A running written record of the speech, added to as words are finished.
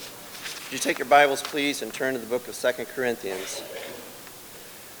Would you take your Bibles, please, and turn to the book of 2 Corinthians.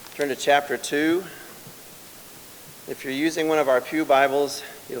 Turn to chapter 2. If you're using one of our pew Bibles,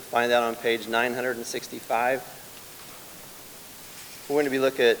 you'll find that on page 965. We're going to be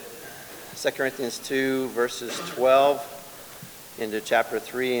looking at 2 Corinthians 2, verses 12 into chapter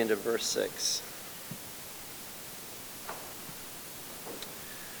 3 into verse 6.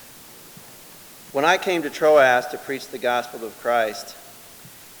 When I came to Troas to preach the gospel of Christ,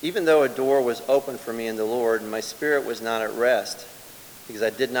 even though a door was open for me in the Lord, my spirit was not at rest, because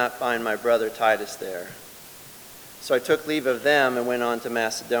I did not find my brother Titus there. So I took leave of them and went on to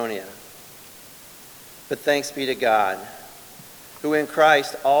Macedonia. But thanks be to God, who in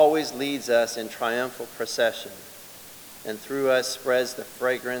Christ always leads us in triumphal procession, and through us spreads the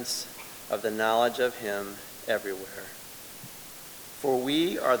fragrance of the knowledge of him everywhere. For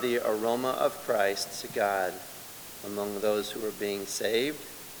we are the aroma of Christ to God among those who are being saved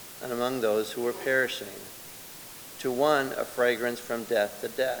and among those who are perishing. To one, a fragrance from death to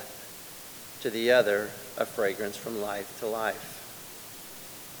death. To the other, a fragrance from life to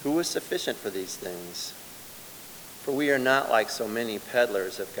life. Who is sufficient for these things? For we are not like so many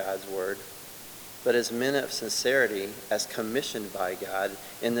peddlers of God's word, but as men of sincerity, as commissioned by God,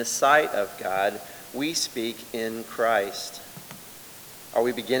 in the sight of God, we speak in Christ. Are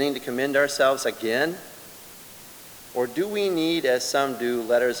we beginning to commend ourselves again? Or do we need, as some do,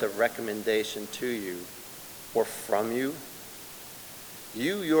 letters of recommendation to you or from you?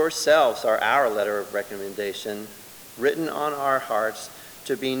 You yourselves are our letter of recommendation, written on our hearts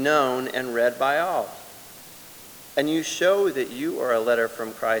to be known and read by all. And you show that you are a letter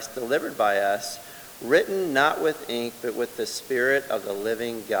from Christ delivered by us, written not with ink, but with the Spirit of the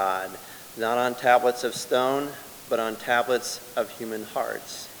living God, not on tablets of stone, but on tablets of human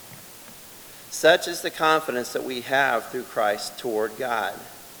hearts. Such is the confidence that we have through Christ toward God.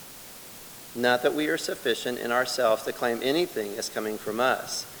 Not that we are sufficient in ourselves to claim anything as coming from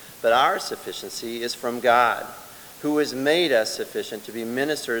us, but our sufficiency is from God, who has made us sufficient to be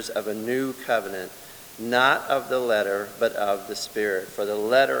ministers of a new covenant, not of the letter, but of the Spirit. For the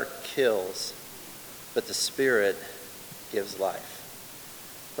letter kills, but the Spirit gives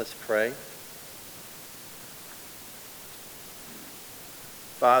life. Let's pray.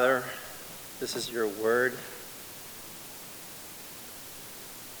 Father, this is your word.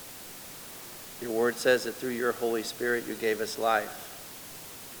 Your word says that through your Holy Spirit you gave us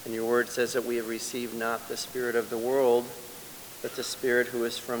life. And your word says that we have received not the spirit of the world, but the Spirit who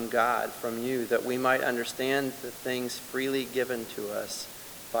is from God, from you, that we might understand the things freely given to us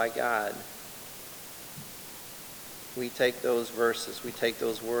by God. We take those verses, we take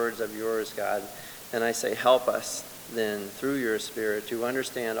those words of yours, God, and I say, help us then, through your Spirit, to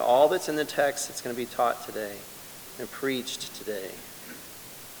understand all that's in the text that's going to be taught today and preached today.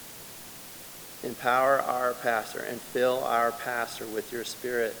 Empower our pastor and fill our pastor with your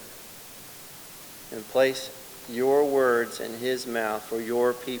Spirit, and place your words in his mouth for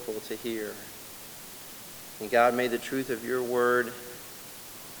your people to hear. And God, may the truth of your word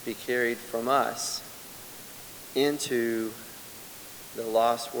be carried from us into the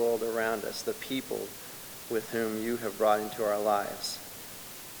lost world around us, the people with whom you have brought into our lives.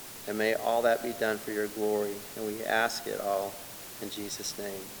 And may all that be done for your glory. And we ask it all in Jesus'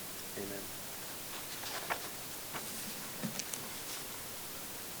 name. Amen.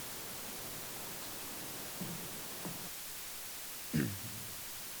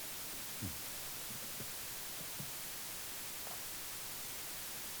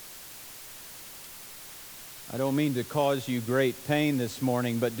 I don't mean to cause you great pain this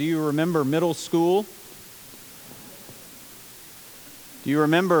morning, but do you remember middle school? Do you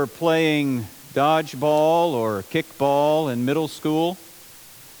remember playing dodgeball or kickball in middle school?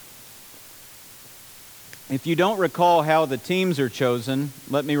 If you don't recall how the teams are chosen,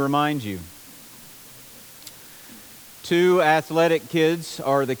 let me remind you. 2 athletic kids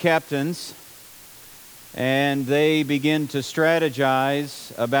are the captains, and they begin to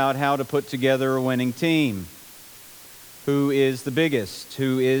strategize about how to put together a winning team. Who is the biggest?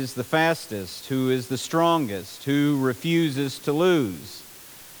 Who is the fastest? Who is the strongest? Who refuses to lose?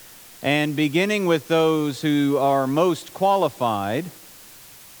 And beginning with those who are most qualified,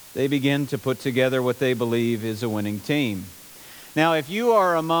 they begin to put together what they believe is a winning team. Now, if you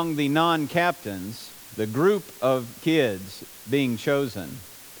are among the non-captains, the group of kids being chosen,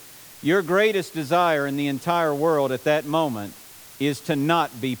 your greatest desire in the entire world at that moment is to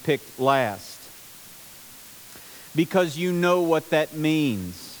not be picked last. Because you know what that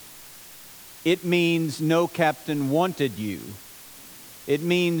means. It means no captain wanted you. It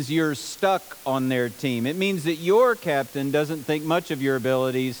means you're stuck on their team. It means that your captain doesn't think much of your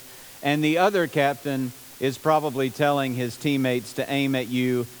abilities And the other captain is probably telling his teammates to aim at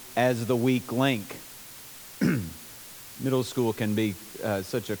you as the weak link. Middle school can be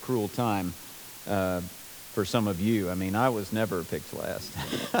such a cruel time for some of you. I mean, I was never picked last.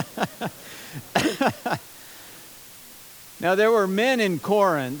 Now, there were men in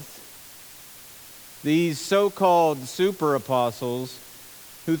Corinth, these so-called super apostles,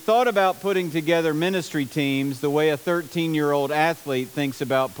 who thought about putting together ministry teams the way a 13-year-old athlete thinks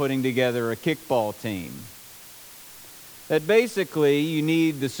about putting together a kickball team. That basically you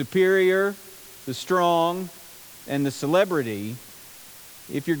need the superior, the strong, and the celebrity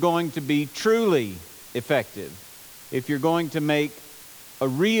if you're going to be truly effective, if you're going to make a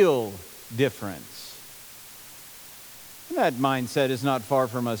real difference. That mindset is not far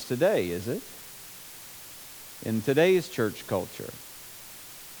from us today, is it? In today's church culture.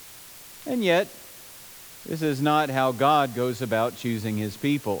 And yet, this is not how God goes about choosing His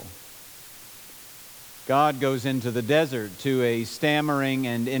people. God goes into the desert to a stammering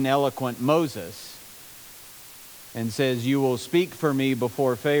and ineloquent Moses and says, "You will speak for me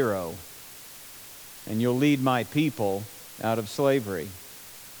before Pharaoh, and you'll lead my people out of slavery."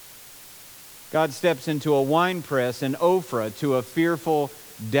 God steps into a winepress in Ophrah to a fearful,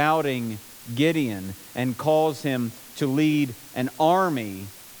 doubting Gideon and calls him to lead an army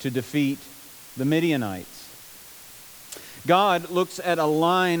to defeat the Midianites. God looks at a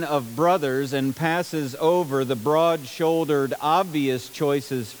line of brothers and passes over the broad-shouldered, obvious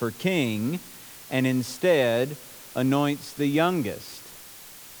choices for king, and instead anoints the youngest,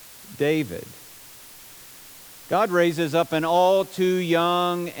 David. God raises up an all too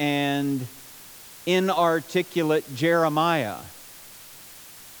young and inarticulate Jeremiah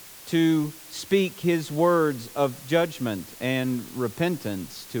to speak His words of judgment and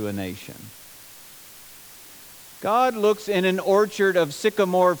repentance to a nation. God looks in an orchard of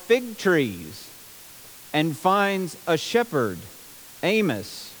sycamore fig trees and finds a shepherd,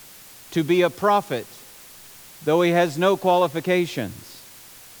 Amos, to be a prophet, though he has no qualifications.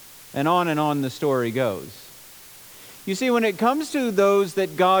 And on the story goes. You see, when it comes to those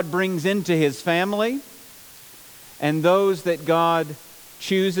that God brings into His family and those that God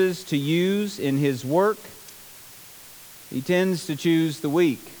chooses to use in His work, He tends to choose the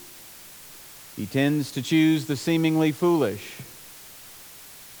weak. He tends to choose the seemingly foolish.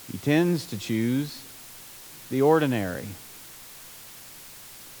 He tends to choose the ordinary.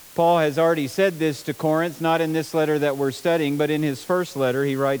 Paul has already said this to Corinth, not in this letter that we're studying, but in his first letter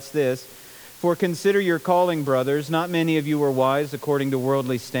he writes this: "For consider your calling, brothers. Not many of you were wise according to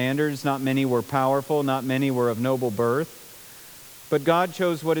worldly standards. Not many were powerful. Not many were of noble birth. But God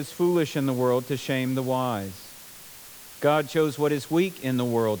chose what is foolish in the world to shame the wise. God chose what is weak in the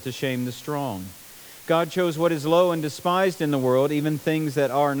world to shame the strong. God chose what is low and despised in the world, even things that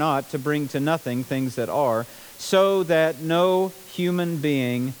are not, to bring to nothing things that are, so that no human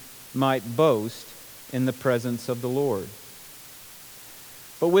being might boast in the presence of the Lord."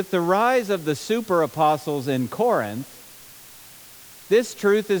 But with the rise of the super apostles in Corinth, this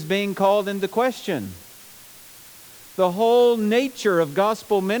truth is being called into question. The whole nature of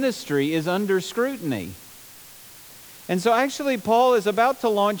gospel ministry is under scrutiny. And so actually Paul is about to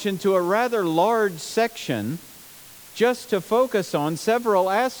launch into a rather large section just to focus on several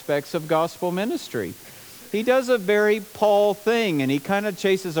aspects of gospel ministry. He does a very Paul thing, and he kind of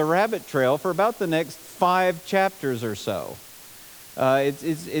chases a rabbit trail for about the next 5 chapters or so.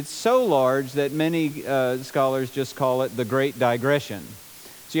 It's so large that many scholars just call it the Great Digression.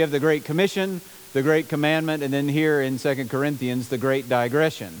 So you have the Great Commission, the Great Commandment, and then here in 2 Corinthians, the Great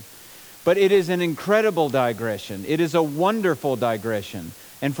Digression. But it is an incredible digression. It is a wonderful digression.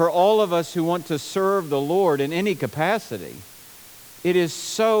 And for all of us who want to serve the Lord in any capacity, it is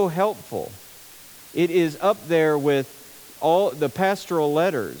so helpful. It is up there with all the pastoral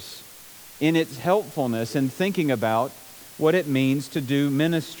letters in its helpfulness in thinking about what it means to do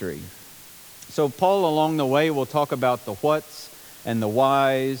ministry. So Paul along the way will talk about the whats and the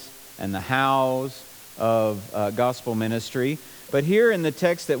whys and the hows of gospel ministry. But here in the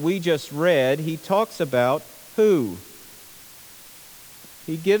text that we just read, he talks about who.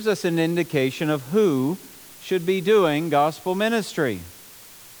 He gives us an indication of who should be doing gospel ministry.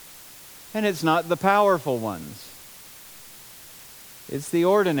 And it's not the powerful ones. It's the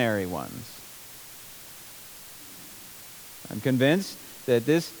ordinary ones. I'm convinced that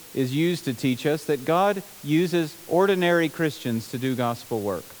this is used to teach us that God uses ordinary Christians to do gospel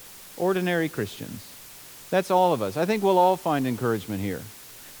work. Ordinary Christians. That's all of us. I think we'll all find encouragement here.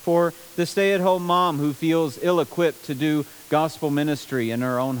 For the stay-at-home mom who feels ill-equipped to do gospel ministry in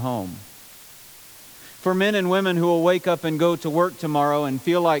her own home. For men and women who will wake up and go to work tomorrow and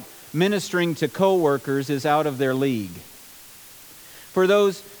feel like ministering to coworkers is out of their league. For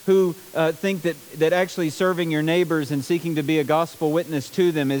those who think that actually serving your neighbors and seeking to be a gospel witness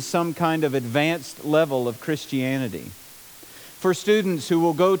to them is some kind of advanced level of Christianity. For students who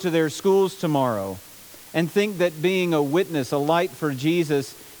will go to their schools tomorrow and think that being a witness, a light for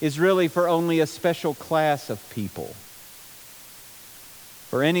Jesus, is really for only a special class of people.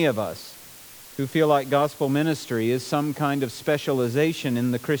 For any of us who feel like gospel ministry is some kind of specialization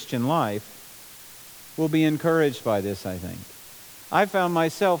in the Christian life, will be encouraged by this, I think. I found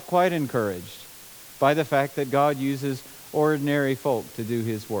myself quite encouraged by the fact that God uses ordinary folk to do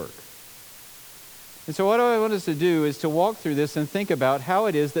His work. And so what I want us to do is to walk through this and think about how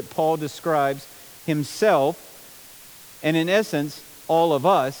it is that Paul describes himself and, in essence, all of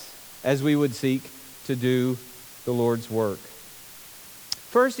us as we would seek to do the Lord's work.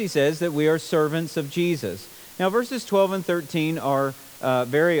 First, he says that we are servants of Jesus. Now, verses 12 and 13 are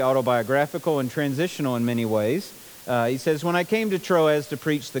very autobiographical and transitional in many ways. He says, "When I came to Troas to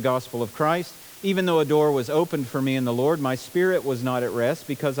preach the gospel of Christ, even though a door was opened for me in the Lord, my spirit was not at rest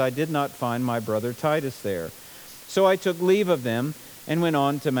because I did not find my brother Titus there. So I took leave of them and went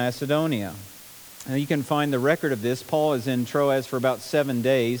on to Macedonia." Now, you can find the record of this. Paul is in Troas for about 7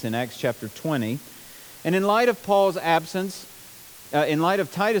 days in Acts chapter 20. And in light of Paul's absence, in light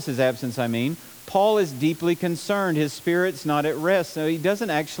of Titus's absence, Paul is deeply concerned. His spirit's not at rest. So he doesn't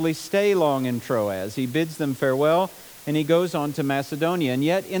actually stay long in Troas. He bids them farewell and he goes on to Macedonia. And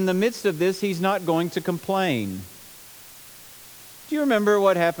yet, in the midst of this, he's not going to complain. Do you remember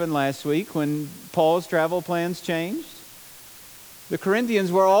what happened last week when Paul's travel plans changed? The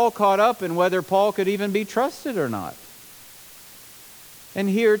Corinthians were all caught up in whether Paul could even be trusted or not. And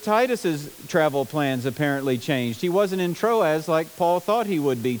here Titus's travel plans apparently changed. He wasn't in Troas like Paul thought he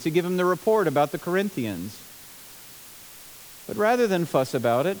would be to give him the report about the Corinthians. But rather than fuss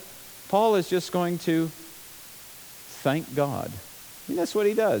about it, Paul is just going to thank God. And that's what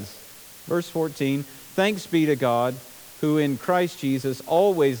he does. Verse 14, "Thanks be to God, who in Christ Jesus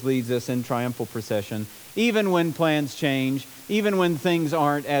always leads us in triumphal procession, even when plans change, even when things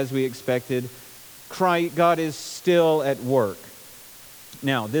aren't as we expected. God is still at work."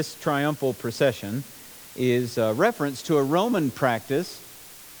 Now, this triumphal procession is a reference to a Roman practice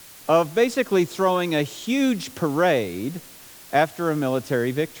of basically throwing a huge parade after a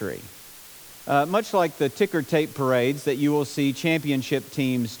military victory. Much like the ticker tape parades that you will see championship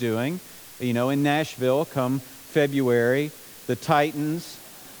teams doing. In Nashville come February, the Titans.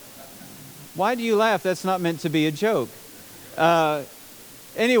 Why do you laugh? That's not meant to be a joke.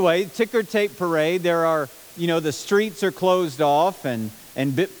 Anyway, ticker tape parade. There are, the streets are closed off and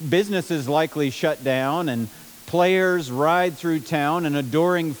businesses likely shut down, and players ride through town and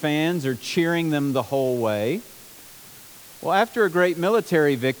adoring fans are cheering them the whole way. Well, after a great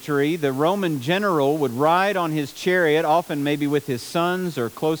military victory, the Roman general would ride on his chariot, often maybe with his sons or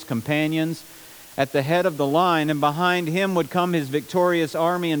close companions, at the head of the line, and behind him would come his victorious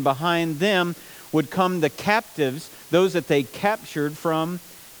army, and behind them would come the captives, those that they captured from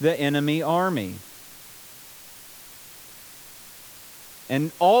the enemy army.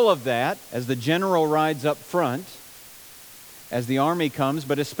 And all of that, as the general rides up front, as the army comes,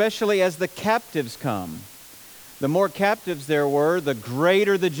 but especially as the captives come. The more captives there were, the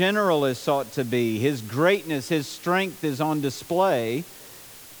greater the general is sought to be. His greatness, his strength is on display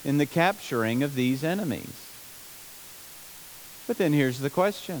in the capturing of these enemies. But then here's the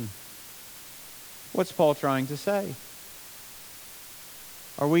question. What's Paul trying to say?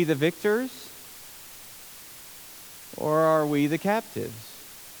 Are we the victors? Or are we the captives?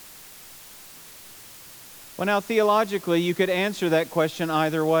 Well, now, theologically, you could answer that question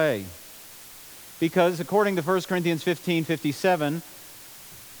either way. Because according to 1 Corinthians 15:57,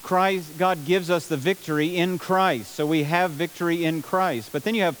 God gives us the victory in Christ. So we have victory in Christ. But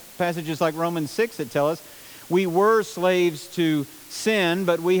then you have passages like Romans 6 that tell us we were slaves to sin,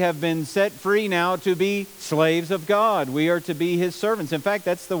 but we have been set free now to be slaves of God. We are to be His servants. In fact,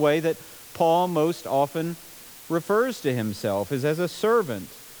 that's the way that Paul most often refers to himself, is as a servant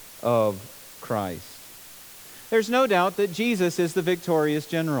of Christ. There's no doubt that Jesus is the victorious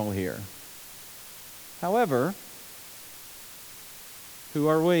general here. However, who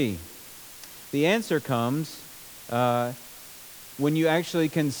are we? The answer comes when you actually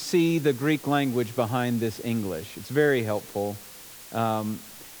can see the Greek language behind this English. It's very helpful.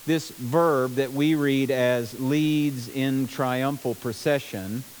 This verb that we read as leads in triumphal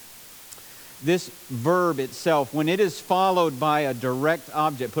procession, this verb itself, when it is followed by a direct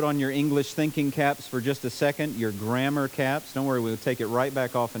object, put on your English thinking caps for just a second, your grammar caps. Don't worry, we'll take it right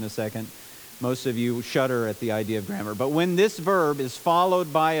back off in a second. Most of you shudder at the idea of grammar. But when this verb is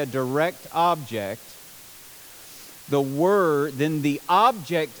followed by a direct object, then the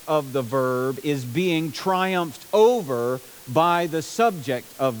object of the verb is being triumphed over by the subject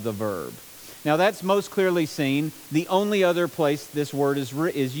of the verb. Now that's most clearly seen the only other place this word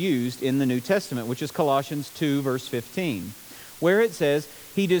is used in the New Testament, which is Colossians 2, verse 15, where it says,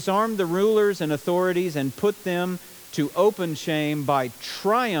 He disarmed the rulers and authorities and put them to open shame by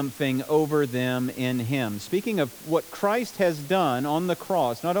triumphing over them in Him. Speaking of what Christ has done on the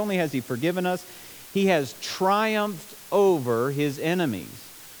cross, not only has He forgiven us, He has triumphed over His enemies,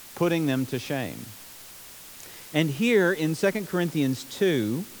 putting them to shame. And here in 2 Corinthians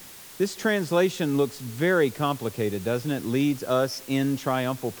 2, this translation looks very complicated, doesn't it? Leads us in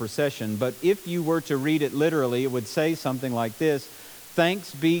triumphal procession. But if you were to read it literally, it would say something like this: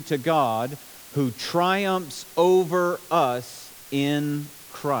 Thanks be to God who triumphs over us in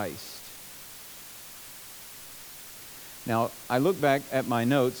Christ. Now, I look back at my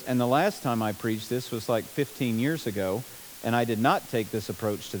notes, and the last time I preached this was like 15 years ago, and I did not take this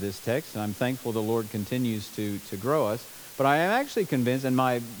approach to this text, and I'm thankful the Lord continues to grow us. But I am actually convinced, and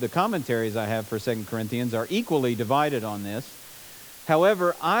the commentaries I have for 2 Corinthians are equally divided on this.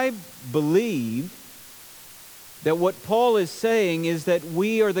 However, I believe that what Paul is saying is that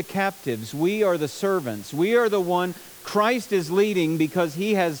we are the captives, we are the servants, we are the one Christ is leading because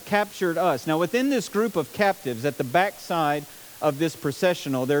He has captured us. Now within this group of captives, at the backside of this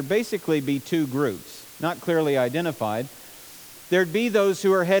processional, there'd basically be two groups, not clearly identified. There'd be those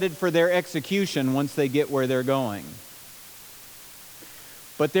who are headed for their execution once they get where they're going.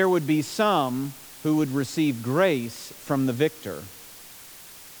 But there would be some who would receive grace from the victor.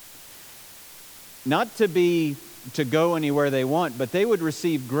 Not to go anywhere they want, but they would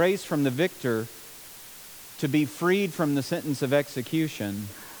receive grace from the victor to be freed from the sentence of execution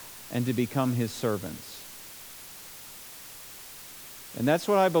and to become his servants. And that's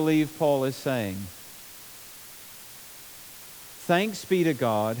what I believe Paul is saying. Thanks be to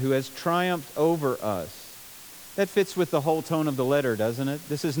God who has triumphed over us. That fits with the whole tone of the letter, doesn't it?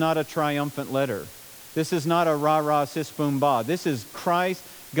 This is not a triumphant letter. This is not a rah-rah, sis, boom, bah. This is Christ.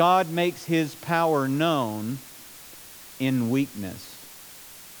 God makes His power known in weakness.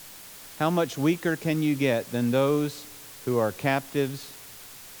 How much weaker can you get than those who are captives,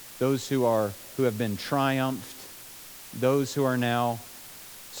 those who have been triumphed, those who are now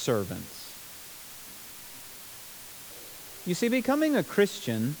servants? You see, becoming a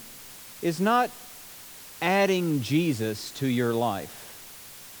Christian is not adding Jesus to your life.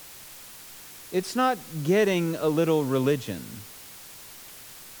 It's not getting a little religion.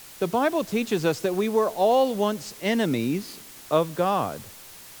 The Bible teaches us that we were all once enemies of God,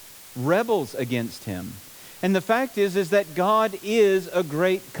 rebels against Him. And the fact is that God is a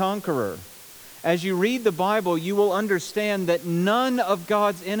great conqueror. As you read the Bible, you will understand that none of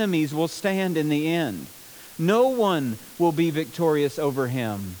God's enemies will stand in the end. No one will be victorious over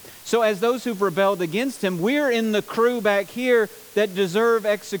Him. So as those who've rebelled against Him, we're in the crew back here that deserve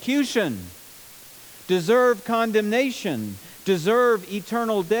execution, deserve condemnation, deserve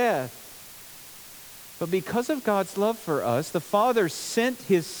eternal death. But because of God's love for us, the Father sent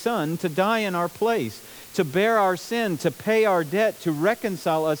His Son to die in our place, to bear our sin, to pay our debt, to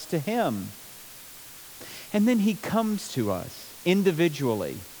reconcile us to Him. And then He comes to us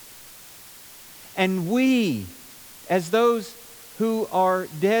individually. And we, as those who are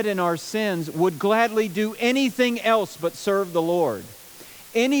dead in our sins, would gladly do anything else but serve the Lord.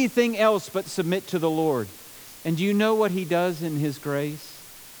 Anything else but submit to the Lord. And do you know what He does in His grace?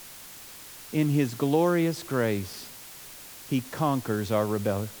 In His glorious grace, He conquers our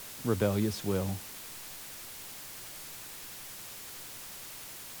rebellious will.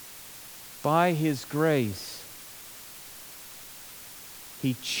 By His grace,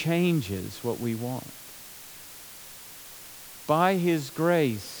 He changes what we want. By His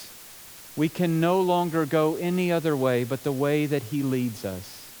grace, we can no longer go any other way but the way that He leads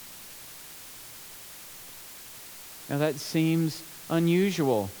us. Now that seems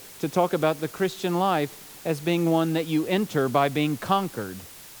unusual, to talk about the Christian life as being one that you enter by being conquered.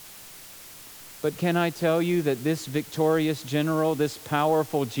 But can I tell you that this victorious general, this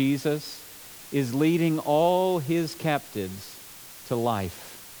powerful Jesus, is leading all His captives to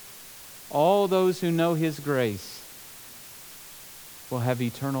life. All those who know His grace will have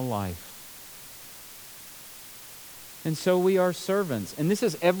eternal life. And so we are servants. And this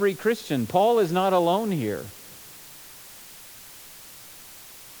is every Christian. Paul is not alone here.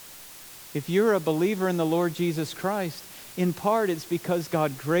 If you're a believer in the Lord Jesus Christ, in part it's because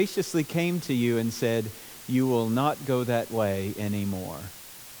God graciously came to you and said, you will not go that way anymore.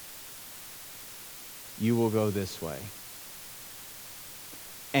 you will go this way.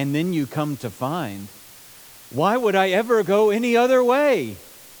 And then you come to find, why would I ever go any other way?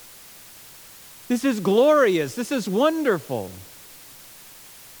 This is glorious. This is wonderful.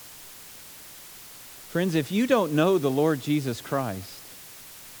 Friends, if you don't know the Lord Jesus Christ,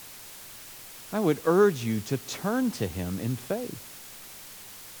 I would urge you to turn to Him in faith.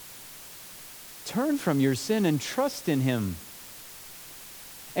 Turn from your sin and trust in Him.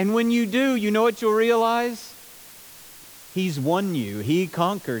 And when you do, you know what you'll realize? He's won you. He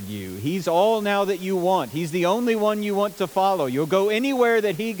conquered you. He's all now that you want. He's the only one you want to follow. You'll go anywhere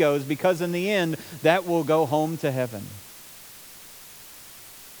that He goes, because in the end, that will go home to heaven.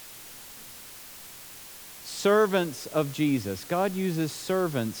 Servants of Jesus. God uses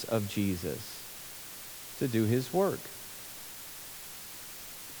servants of Jesus to do His work.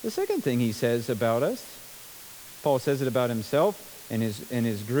 The second thing He says about us, Paul says it about himself and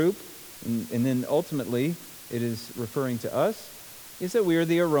his group, and then ultimately it is referring to us, is that we are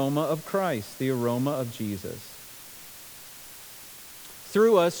the aroma of Christ, the aroma of Jesus.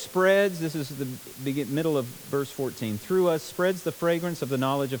 Through us spreads, this is the middle of verse 14, through us spreads the fragrance of the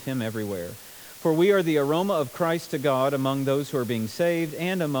knowledge of Him everywhere. For we are the aroma of Christ to God among those who are being saved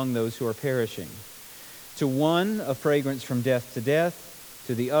and among those who are perishing. To one, a fragrance from death to death,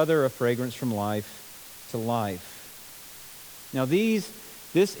 to the other, a fragrance from life to life. Now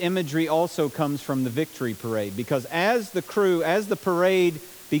this imagery also comes from the victory parade, because as the parade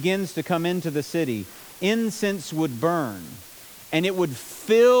begins to come into the city, incense would burn, and it would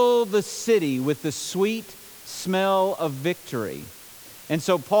fill the city with the sweet smell of victory. And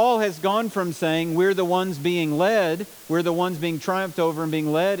so Paul has gone from saying we're the ones being led, we're the ones being triumphed over and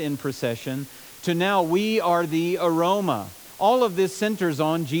being led in procession, to now we are the aroma. All of this centers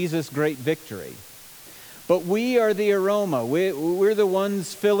on Jesus' great victory. But we are the aroma. We're the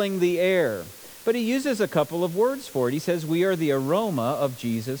ones filling the air. But he uses a couple of words for it. He says we are the aroma of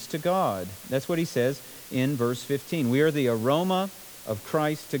Jesus to God. That's what he says in verse 15. We are the aroma of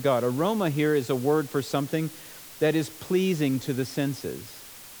Christ to God. Aroma here is a word for something that is pleasing to the senses.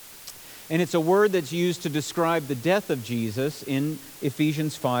 And it's a word that's used to describe the death of Jesus in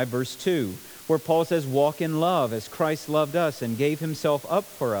Ephesians 5, verse 2, where Paul says, walk in love as Christ loved us and gave Himself up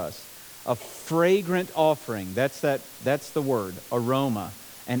for us. A fragrant offering. That's the word, aroma.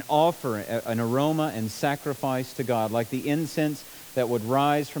 An offering, an aroma and sacrifice to God, like the incense that would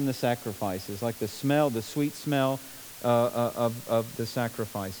rise from the sacrifices, like the smell, the sweet smell of the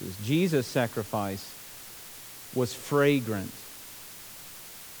sacrifices. Jesus' sacrifice was fragrant.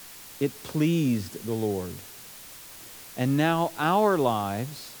 It pleased the Lord. And now our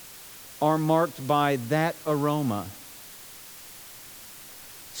lives are marked by that aroma,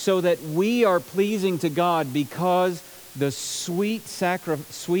 so that we are pleasing to God because the sweet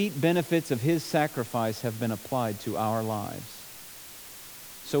benefits of His sacrifice have been applied to our lives.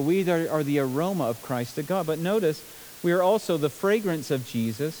 So we are the aroma of Christ to God. But notice, we are also the fragrance of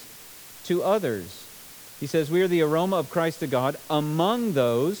Jesus to others. He says we are the aroma of Christ to God among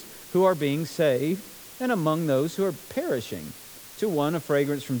those who are being saved and among those who are perishing. To one, a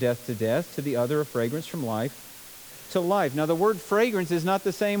fragrance from death to death. To the other, a fragrance from life to life. Now, the word fragrance is not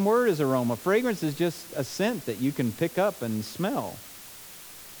the same word as aroma. Fragrance is just a scent that you can pick up and smell.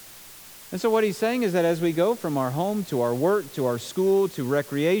 And so what he's saying is that as we go from our home to our work, to our school, to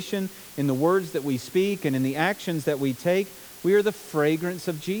recreation, in the words that we speak and in the actions that we take, we are the fragrance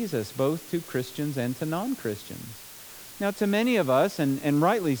of Jesus, both to Christians and to non-Christians. Now, to many of us, and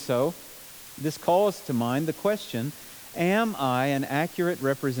rightly so, this calls to mind the question, am I an accurate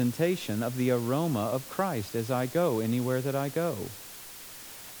representation of the aroma of Christ as I go anywhere that I go?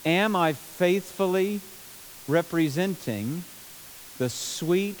 Am I faithfully representing the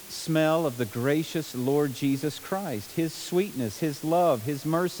sweet smell of the gracious Lord Jesus Christ, His sweetness, His love, His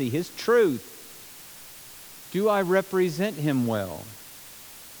mercy, His truth? Do I represent Him well?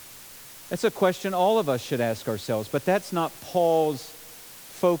 That's a question all of us should ask ourselves, but that's not Paul's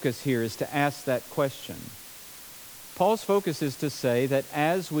focus here, is to ask that question. Paul's focus is to say that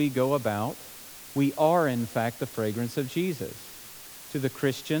as we go about, we are in fact the fragrance of Jesus. To the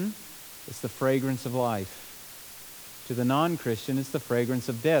Christian, it's the fragrance of life. To the non-Christian, it's the fragrance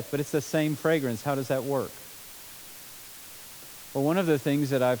of death. But it's the same fragrance. How does that work? Well, one of the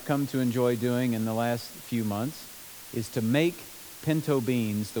things that I've come to enjoy doing in the last few months is to make pinto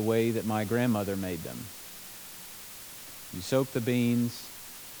beans the way that my grandmother made them. You soak the beans,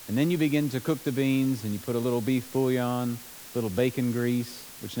 and then you begin to cook the beans, and you put a little beef bouillon, a little bacon grease,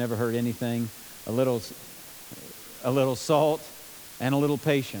 which never hurt anything, a little salt, and a little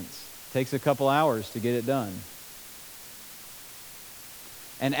patience. It takes a couple hours to get it done.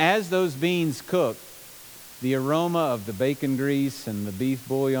 And as those beans cook, the aroma of the bacon grease and the beef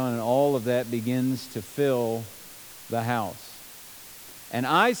bouillon and all of that begins to fill the house. And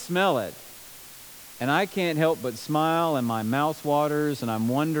I smell it, and I can't help but smile, and my mouth waters, and I'm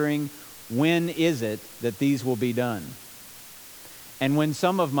wondering, when is it that these will be done? And when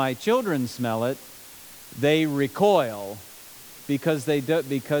some of my children smell it, they recoil because they're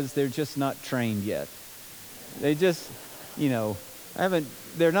just not trained yet. They just,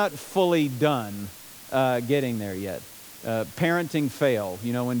 they're not fully done getting there yet. Parenting fail,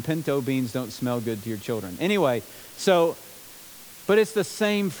 when pinto beans don't smell good to your children. Anyway, but it's the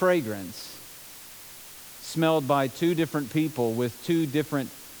same fragrance smelled by two different people with two different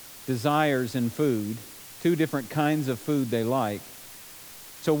desires in food, two different kinds of food they like.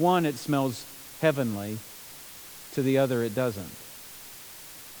 To one, it smells heavenly. To the other, it doesn't.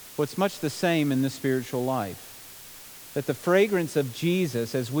 Well, it's much the same in the spiritual life. That the fragrance of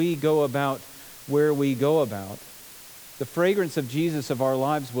Jesus, as we go about where we go about, the fragrance of Jesus of our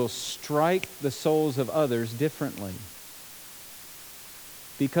lives will strike the souls of others differently.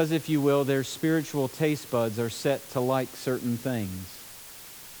 Because, if you will, their spiritual taste buds are set to like certain things.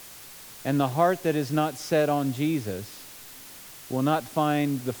 And the heart that is not set on Jesus will not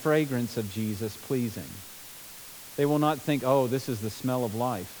find the fragrance of Jesus pleasing. They will not think, oh, this is the smell of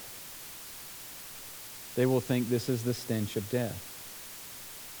life. They will think this is the stench of death.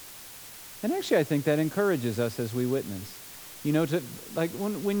 And actually, I think that encourages us as we witness.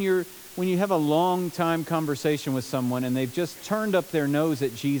 When you have a long time conversation with someone and they've just turned up their nose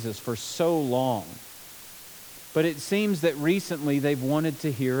at Jesus for so long, but it seems that recently they've wanted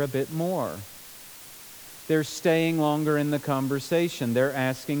to hear a bit more. They're staying longer in the conversation. They're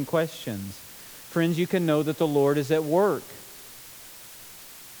asking questions. Friends, you can know that the Lord is at work.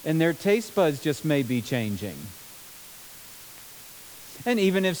 And their taste buds just may be changing. And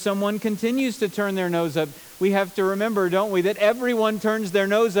even if someone continues to turn their nose up, we have to remember, don't we, that everyone turns their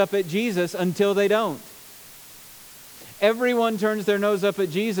nose up at Jesus until they don't. Everyone turns their nose up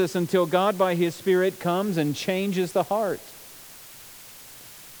at Jesus until God by His Spirit comes and changes the heart.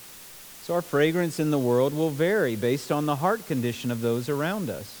 So our fragrance in the world will vary based on the heart condition of those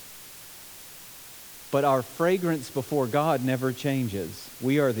around us. But our fragrance before God never changes.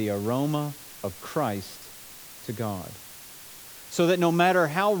 We are the aroma of Christ to God. So that no matter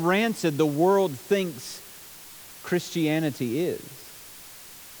how rancid the world thinks Christianity is,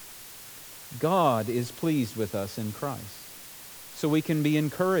 God is pleased with us in Christ. So we can be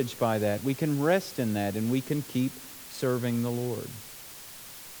encouraged by that. We can rest in that, and we can keep serving the Lord.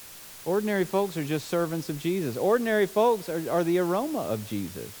 Ordinary folks are just servants of Jesus. Ordinary folks are the aroma of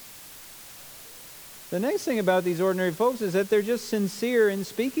Jesus. The next thing about these ordinary folks is that they're just sincere in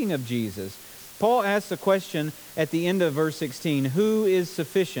speaking of Jesus. Paul asks a question at the end of verse 16, who is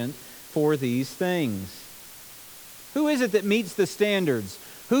sufficient for these things? Who is it that meets the standards?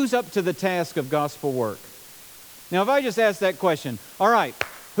 Who's up to the task of gospel work? Now, if I just ask that question, all right,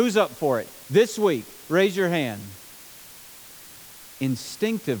 who's up for it? This week, raise your hand.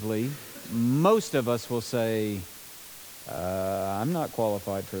 Instinctively, most of us will say, I'm not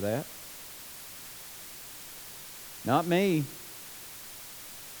qualified for that. Not me.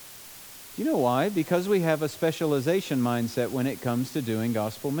 Do you know why? Because we have a specialization mindset when it comes to doing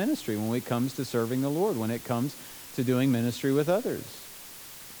gospel ministry, when it comes to serving the Lord, when it comes to doing ministry with others.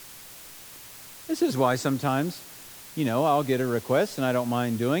 This is why sometimes, I'll get a request, and I don't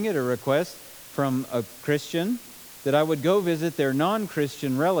mind doing it, a request from a Christian that I would go visit their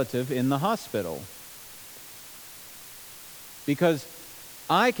non-Christian relative in the hospital. Because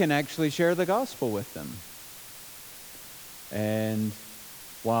I can actually share the gospel with them. And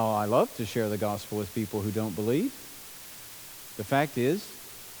while I love to share the gospel with people who don't believe, the fact is,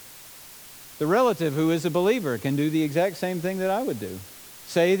 the relative who is a believer can do the exact same thing that I would do.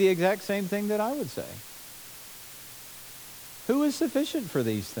 Say the exact same thing that I would say. Who is sufficient for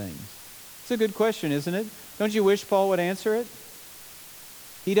these things? It's a good question, isn't it? Don't you wish Paul would answer it?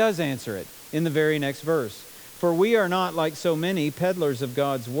 He does answer it in the very next verse. For we are not like so many peddlers of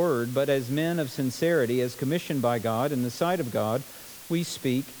God's word, but as men of sincerity, as commissioned by God in the sight of God, we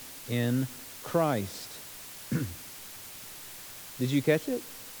speak in Christ. Did you catch it?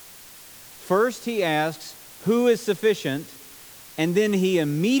 First he asks, who is sufficient? And then he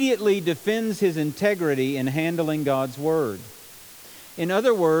immediately defends his integrity in handling God's word. In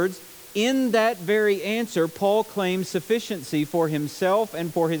other words, in that very answer, Paul claims sufficiency for himself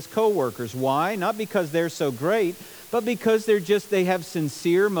and for his co-workers. Why? Not because they're so great, but because they have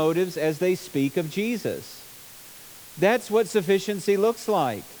sincere motives as they speak of Jesus. That's what sufficiency looks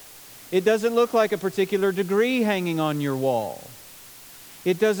like. It doesn't look like a particular degree hanging on your wall.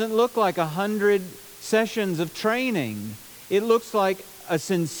 It doesn't look like 100 sessions of training. It looks like a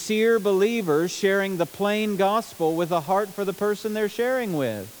sincere believer sharing the plain gospel with a heart for the person they're sharing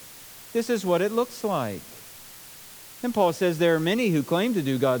with. This is what it looks like. And Paul says there are many who claim to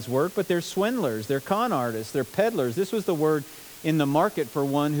do God's work, but they're swindlers, they're con artists, they're peddlers. This was the word in the market for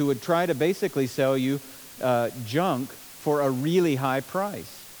one who would try to basically sell you junk for a really high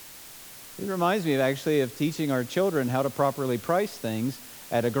price. It reminds me of teaching our children how to properly price things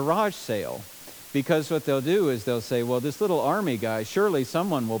at a garage sale. Because what they'll do is they'll say, well, this little army guy, surely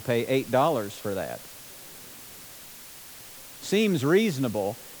someone will pay $8 for that. Seems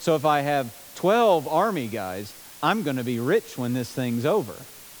reasonable. So if I have 12 army guys, I'm going to be rich when this thing's over.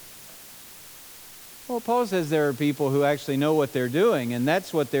 Well, Paul says there are people who actually know what they're doing, and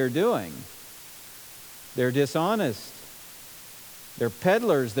that's what they're doing. They're dishonest. They're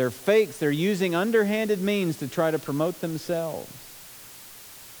peddlers. They're fakes. They're using underhanded means to try to promote themselves.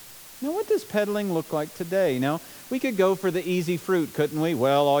 Now, what does peddling look like today? Now, we could go for the easy fruit, couldn't we?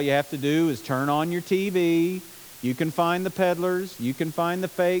 Well, all you have to do is turn on your TV. You can find the peddlers. You can find the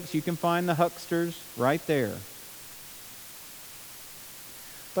fakes. You can find the hucksters right there.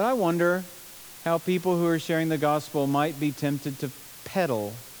 But I wonder how people who are sharing the gospel might be tempted to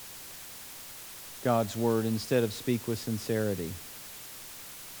peddle God's word instead of speak with sincerity.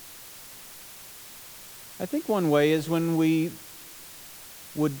 I think one way is when we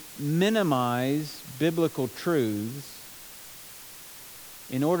would minimize biblical truths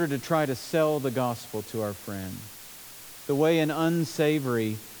in order to try to sell the gospel to our friend. The way an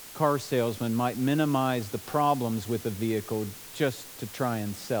unsavory car salesman might minimize the problems with a vehicle just to try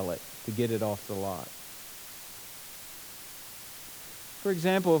and sell it, to get it off the lot. For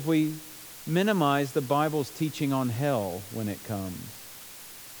example, if we minimize the Bible's teaching on hell when it comes,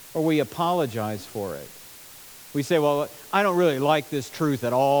 or we apologize for it. We say, well, I don't really like this truth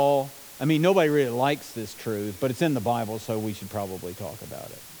at all. I mean, nobody really likes this truth, but it's in the Bible, so we should probably talk about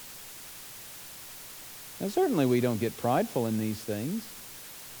it. Now, certainly we don't get prideful in these things,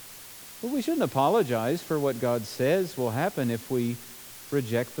 but we shouldn't apologize for what God says will happen if we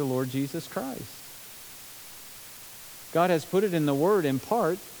reject the Lord Jesus Christ. God has put it in the Word in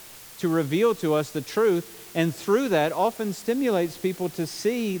part to reveal to us the truth, and through that often stimulates people to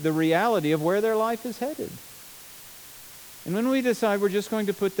see the reality of where their life is headed. And when we decide we're just going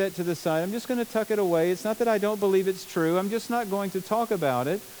to put that to the side, I'm just going to tuck it away. It's not that I don't believe it's true. I'm just not going to talk about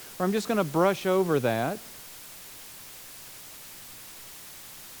it, or I'm just going to brush over that.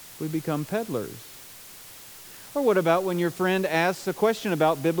 We become peddlers. Or what about when your friend asks a question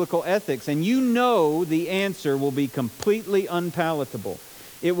about biblical ethics and you know the answer will be completely unpalatable?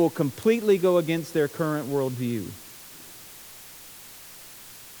 It will completely go against their current worldview.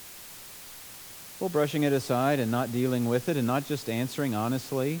 Well, brushing it aside and not dealing with it and not just answering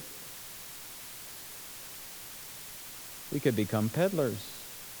honestly, we could become peddlers.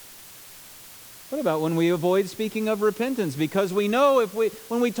 What about when we avoid speaking of repentance? Because we know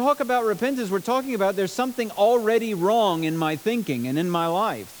when we talk about repentance, we're talking about there's something already wrong in my thinking and in my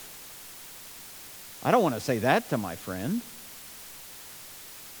life. I don't want to say that to my friend.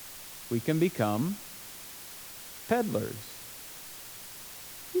 We can become peddlers.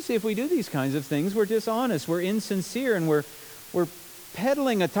 You see, if we do these kinds of things, we're dishonest, we're insincere, and we're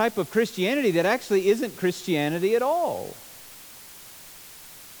peddling a type of Christianity that actually isn't Christianity at all.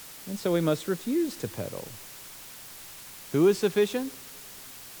 And so we must refuse to peddle. Who is sufficient?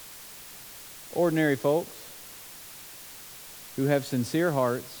 Ordinary folks who have sincere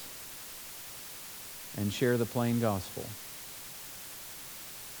hearts and share the plain gospel.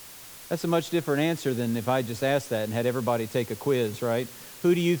 That's a much different answer than if I just asked that and had everybody take a quiz, right?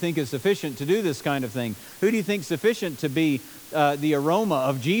 Who do you think is sufficient to do this kind of thing? Who do you think is sufficient to be the aroma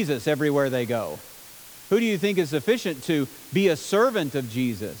of Jesus everywhere they go? Who do you think is sufficient to be a servant of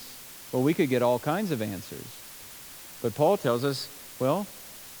Jesus? Well, we could get all kinds of answers. But Paul tells us, well,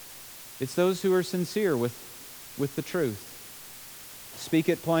 it's those who are sincere with the truth. Speak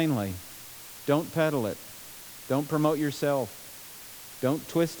it plainly. Don't peddle it. Don't promote yourself. Don't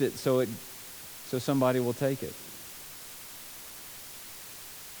twist it so somebody will take it.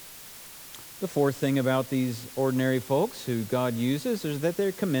 The fourth thing about these ordinary folks who God uses is that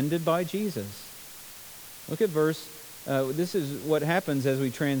they're commended by Jesus. Look at this is what happens as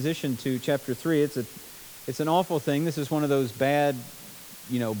we transition to chapter 3. It's an awful thing. This is one of those bad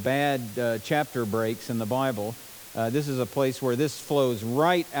chapter breaks in the Bible. This is a place where this flows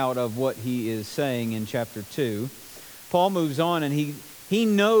right out of what he is saying in chapter 2. Paul moves on, and he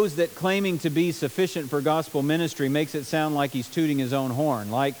knows that claiming to be sufficient for gospel ministry makes it sound like he's tooting his own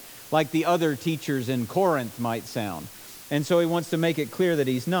horn, like the other teachers in Corinth might sound. And so he wants to make it clear that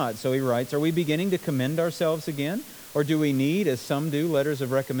he's not. So he writes, are we beginning to commend ourselves again? Or do we need, as some do, letters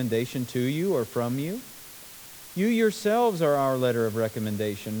of recommendation to you or from you? You yourselves are our letter of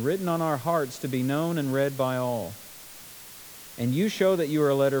recommendation, written on our hearts to be known and read by all. And you show that you are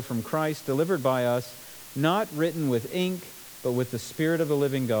a letter from Christ, delivered by us, not written with ink, but with the Spirit of the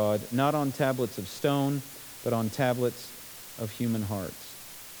living God, not on tablets of stone, but on tablets of human hearts.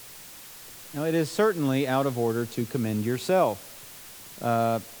 Now, it is certainly out of order to commend yourself.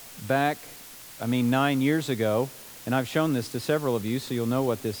 Back 9 years ago, and I've shown this to several of you, so you'll know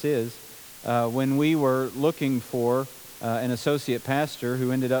what this is, when we were looking for an associate pastor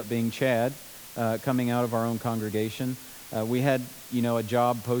who ended up being Chad, coming out of our own congregation. We had, a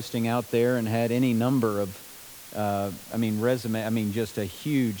job posting out there and had any number of, just a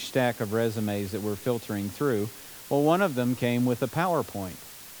huge stack of resumes that we're filtering through. Well, one of them came with a PowerPoint.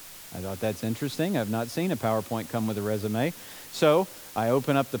 I thought, that's interesting. I've not seen a PowerPoint come with a resume. So I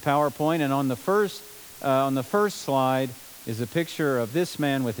open up the PowerPoint, and on the first slide is a picture of this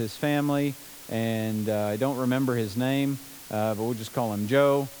man with his family, and I don't remember his name, but we'll just call him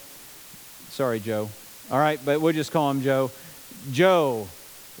Joe. Sorry, Joe. All right, but we'll just call him Joe. Joe,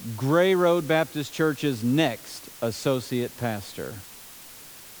 Gray Road Baptist Church's next associate pastor.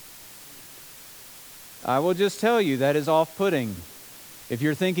 I will just tell you, that is off-putting. If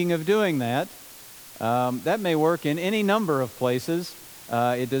you're thinking of doing that, that may work in any number of places.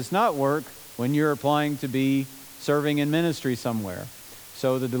 It does not work when you're applying to be serving in ministry somewhere.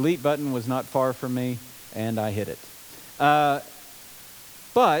 So the delete button was not far from me, and I hit it.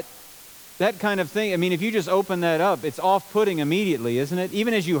 But that kind of thing, if you just open that up, it's off-putting immediately, isn't it?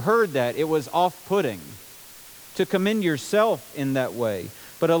 Even as you heard that, it was off-putting to commend yourself in that way.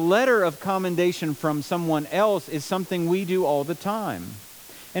 But a letter of commendation from someone else is something we do all the time.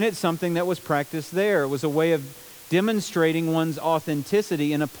 And it's something that was practiced there. It was a way of demonstrating one's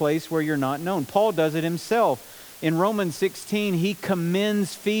authenticity in a place where you're not known. Paul does it himself. In Romans 16, he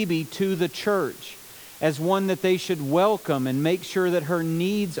commends Phoebe to the church as one that they should welcome and make sure that her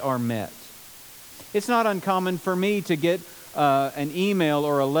needs are met. It's not uncommon for me to get an email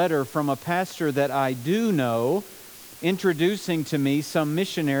or a letter from a pastor that I do know introducing to me some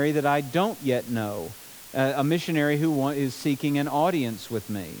missionary that I don't yet know, a missionary who is seeking an audience with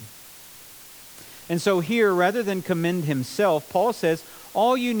me. And so here, rather than commend himself, Paul says,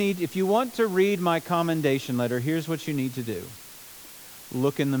 all you need, if you want to read my commendation letter, here's what you need to do.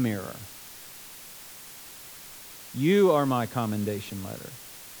 Look in the mirror. You are my commendation letter.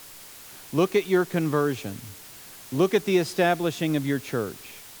 Look at your conversion. Look at the establishing of your church.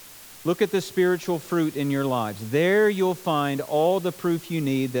 Look at the spiritual fruit in your lives. There you'll find all the proof you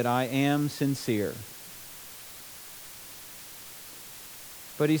need that I am sincere.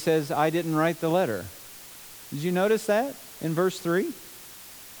 But he says, I didn't write the letter. Did you notice that in verse 3?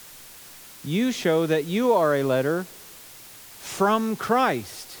 You show that you are a letter from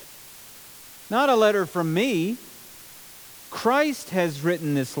Christ. Not a letter from me. Christ has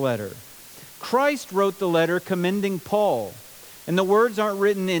written this letter. Christ wrote the letter commending Paul. And the words aren't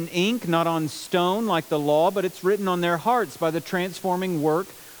written in ink, not on stone like the law, but it's written on their hearts by the transforming work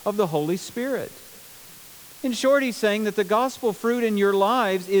of the Holy Spirit. In short, he's saying that the gospel fruit in your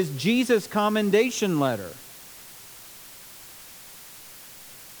lives is Jesus' commendation letter.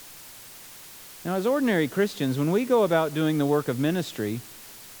 Now, as ordinary Christians, when we go about doing the work of ministry,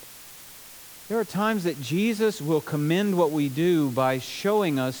 there are times that Jesus will commend what we do by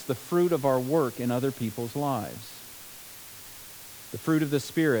showing us the fruit of our work in other people's lives. The fruit of the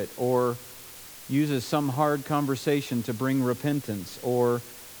Spirit, or uses some hard conversation to bring repentance, or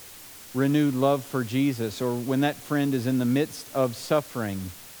renewed love for Jesus, or when that friend is in the midst of suffering,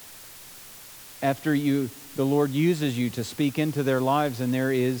 after the Lord uses you to speak into their lives and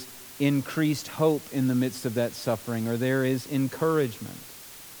there is increased hope in the midst of that suffering, or there is encouragement.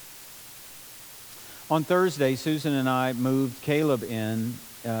 On Thursday, Susan and I moved Caleb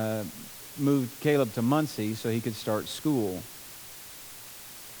to Muncie so he could start school.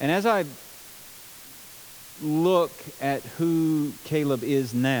 And as I look at who Caleb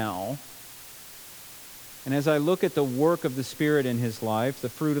is now, and as I look at the work of the Spirit in his life, the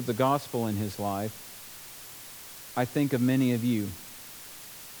fruit of the gospel in his life, I think of many of you.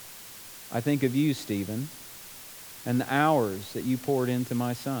 I think of you, Stephen, and the hours that you poured into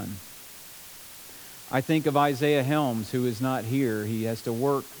my son. I think of Isaiah Helms, who is not here. He has to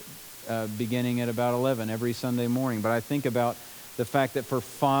work beginning at about 11 every Sunday morning. But I think about the fact that for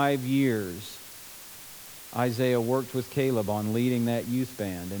 5 years, Isaiah worked with Caleb on leading that youth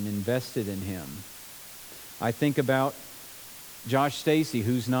band and invested in him. I think about Josh Stacy,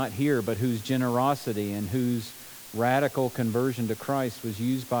 whose not here, but whose generosity and whose radical conversion to Christ was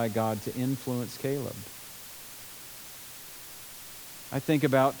used by God to influence Caleb. I think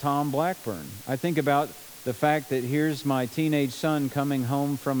about Tom Blackburn. I think about the fact that here's my teenage son coming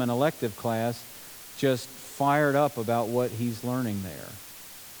home from an elective class just fired up about what he's learning there.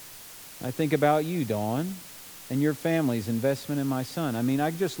 I think about you, Dawn, and your family's investment in my son. I mean,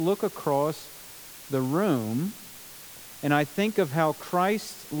 I just look across the room and I think of how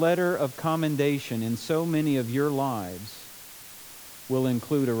Christ's letter of commendation in so many of your lives will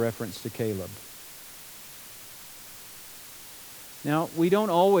include a reference to Caleb. Now, we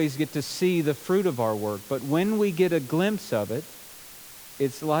don't always get to see the fruit of our work, but when we get a glimpse of it,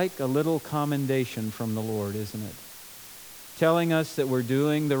 it's like a little commendation from the Lord, isn't it? Telling us that we're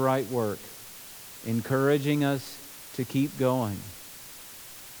doing the right work, encouraging us to keep going.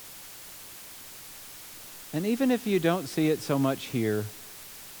 And even if you don't see it so much here,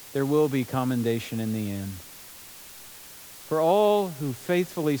 there will be commendation in the end. For all who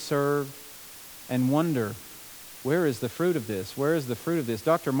faithfully serve and wonder, where is the fruit of this? Where is the fruit of this?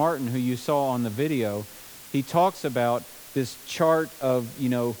 Dr. Martin, who you saw on the video, he talks about this chart of,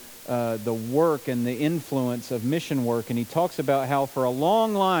 the work and the influence of mission work. And he talks about how for a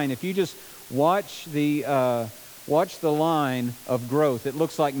long line, if you just watch the line of growth, it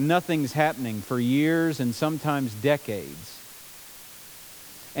looks like nothing's happening for years and sometimes decades.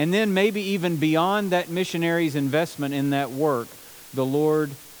 And then maybe even beyond that missionary's investment in that work, the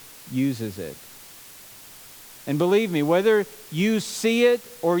Lord uses it. And believe me, whether you see it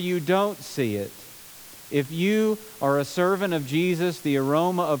or you don't see it, if you are a servant of Jesus, the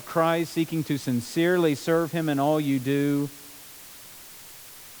aroma of Christ, seeking to sincerely serve Him in all you do,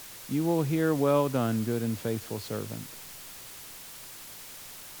 you will hear, "Well done, good and faithful servant."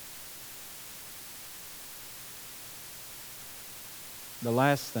 The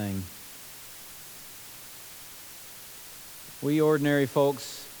last thing, we ordinary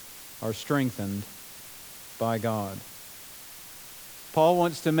folks are strengthened by God. Paul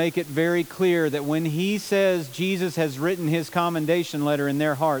wants to make it very clear that when he says Jesus has written his commendation letter in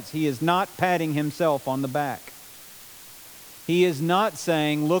their hearts, he is not patting himself on the back. He is not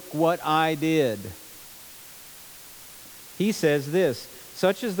saying, "Look what I did." He says this,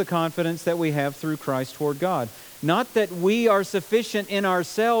 "Such is the confidence that we have through Christ toward God. Not that we are sufficient in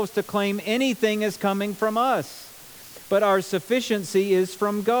ourselves to claim anything as coming from us, but our sufficiency is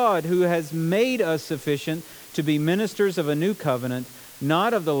from God, who has made us sufficient to be ministers of a new covenant,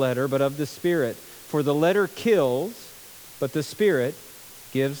 not of the letter, but of the Spirit. For the letter kills, but the Spirit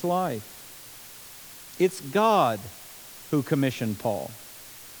gives life." It's God who commissioned Paul.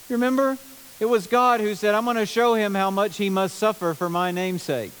 You remember? It was God who said, "I'm going to show him how much he must suffer for my name's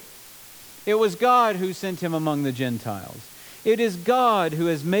sake." It was God who sent him among the Gentiles. It is God who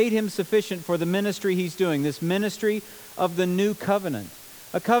has made him sufficient for the ministry he's doing, this ministry of the new covenant.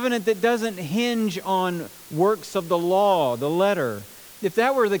 A covenant that doesn't hinge on works of the law, the letter. If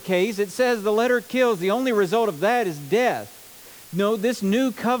that were the case, it says the letter kills. The only result of that is death. No, this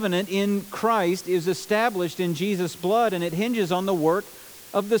new covenant in Christ is established in Jesus' blood, and it hinges on the work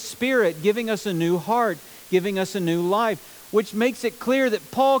of the Spirit, giving us a new heart, giving us a new life, which makes it clear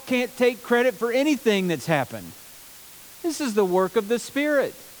that Paul can't take credit for anything that's happened. This is the work of the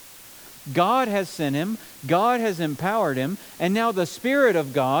Spirit. God has sent him, God has empowered him, and now the Spirit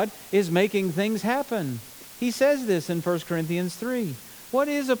of God is making things happen. He says this in 1 Corinthians 3. What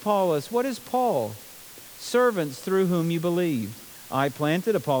is Apollos? What is Paul? Servants through whom you believed. I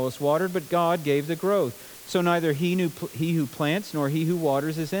planted, Apollos watered, but God gave the growth. So neither he who plants nor he who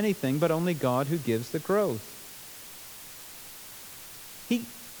waters is anything, but only God who gives the growth.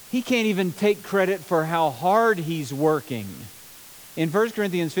 He can't even take credit for how hard he's working. In 1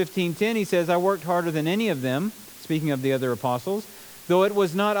 Corinthians 15:10, he says, "I worked harder than any of them," speaking of the other apostles, "though it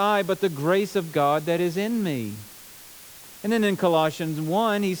was not I, but the grace of God that is in me." And then in Colossians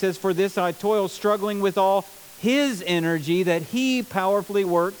 1, he says, "For this I toil, struggling with all His energy that He powerfully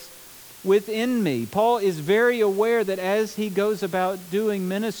works within me." Paul is very aware that as he goes about doing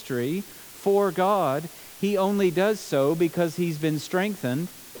ministry for God, he only does so because he's been strengthened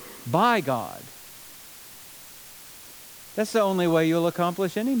by God. That's the only way you'll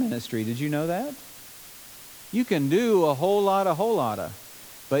accomplish any ministry. Did you know that? You can do a whole lot of,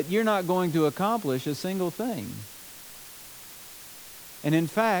 but you're not going to accomplish a single thing. And in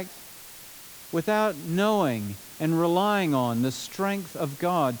fact, without knowing and relying on the strength of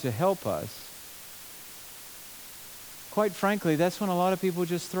God to help us, quite frankly, that's when a lot of people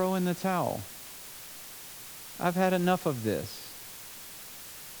just throw in the towel. I've had enough of this.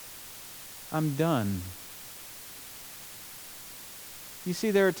 I'm done. You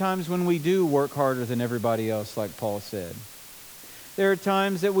see, there are times when we do work harder than everybody else, like Paul said. There are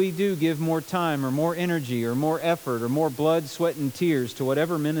times that we do give more time or more energy or more effort or more blood, sweat, and tears to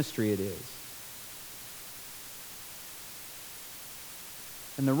whatever ministry it is.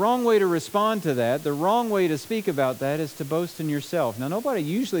 And the wrong way to respond to that, the wrong way to speak about that, is to boast in yourself. Now, nobody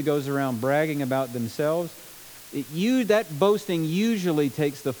usually goes around bragging about themselves. That boasting usually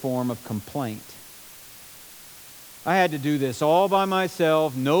takes the form of complaint. I had to do this all by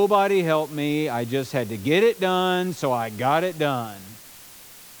myself. Nobody helped me. I just had to get it done, so I got it done.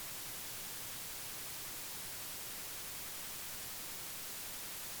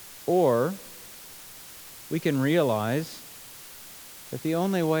 Or we can realize that the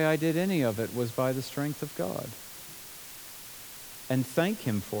only way I did any of it was by the strength of God, and thank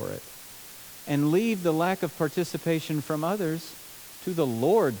Him for it, and leave the lack of participation from others to the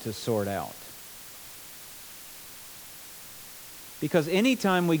Lord to sort out. Because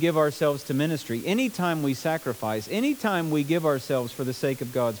anytime we give ourselves to ministry, anytime we sacrifice, anytime we give ourselves for the sake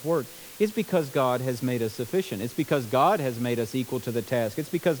of God's work, it's because God has made us sufficient. It's because God has made us equal to the task. It's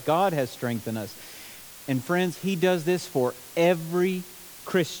because God has strengthened us. And friends, He does this for every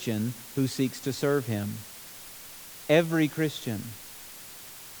Christian who seeks to serve Him. Every Christian.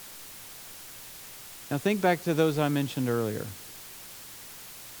 Now think back to those I mentioned earlier.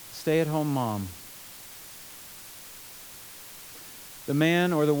 Stay-at-home mom. The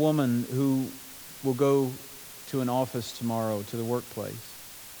man or the woman who will go to an office tomorrow, to the workplace.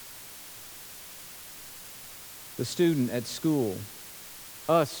 The student at school.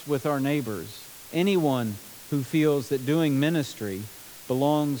 Us with our neighbors. Anyone who feels that doing ministry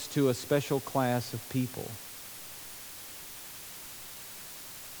belongs to a special class of people.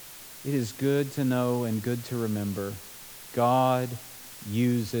 It is good to know and good to remember God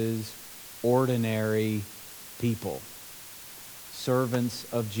uses ordinary people.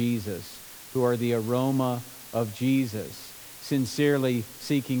 Servants of Jesus, who are the aroma of Jesus, sincerely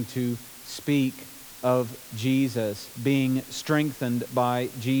seeking to speak of Jesus, being strengthened by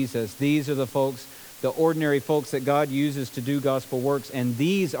Jesus. These are the folks, the ordinary folks that God uses to do gospel works, and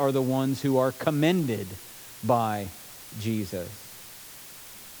these are the ones who are commended by Jesus.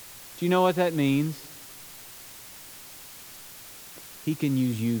 Do you know what that means? He can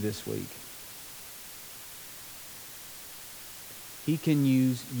use you this week. He can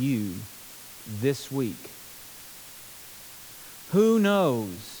use you this week. Who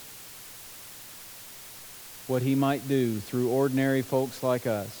knows what He might do through ordinary folks like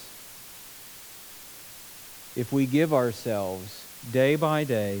us if we give ourselves day by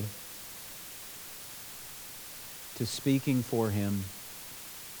day to speaking for Him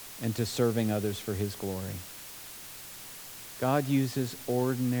and to serving others for His glory. God uses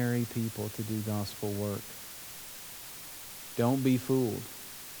ordinary people to do gospel work. Don't be fooled.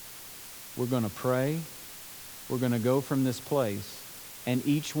 We're going to pray. We're going to go from this place, and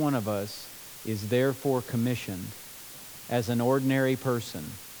each one of us is therefore commissioned as an ordinary person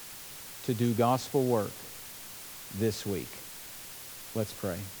to do gospel work this week. Let's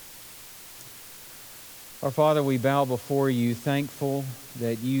pray. Our Father, we bow before You, thankful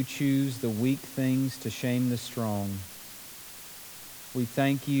that You choose the weak things to shame the strong. We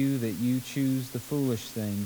thank You that You choose the foolish things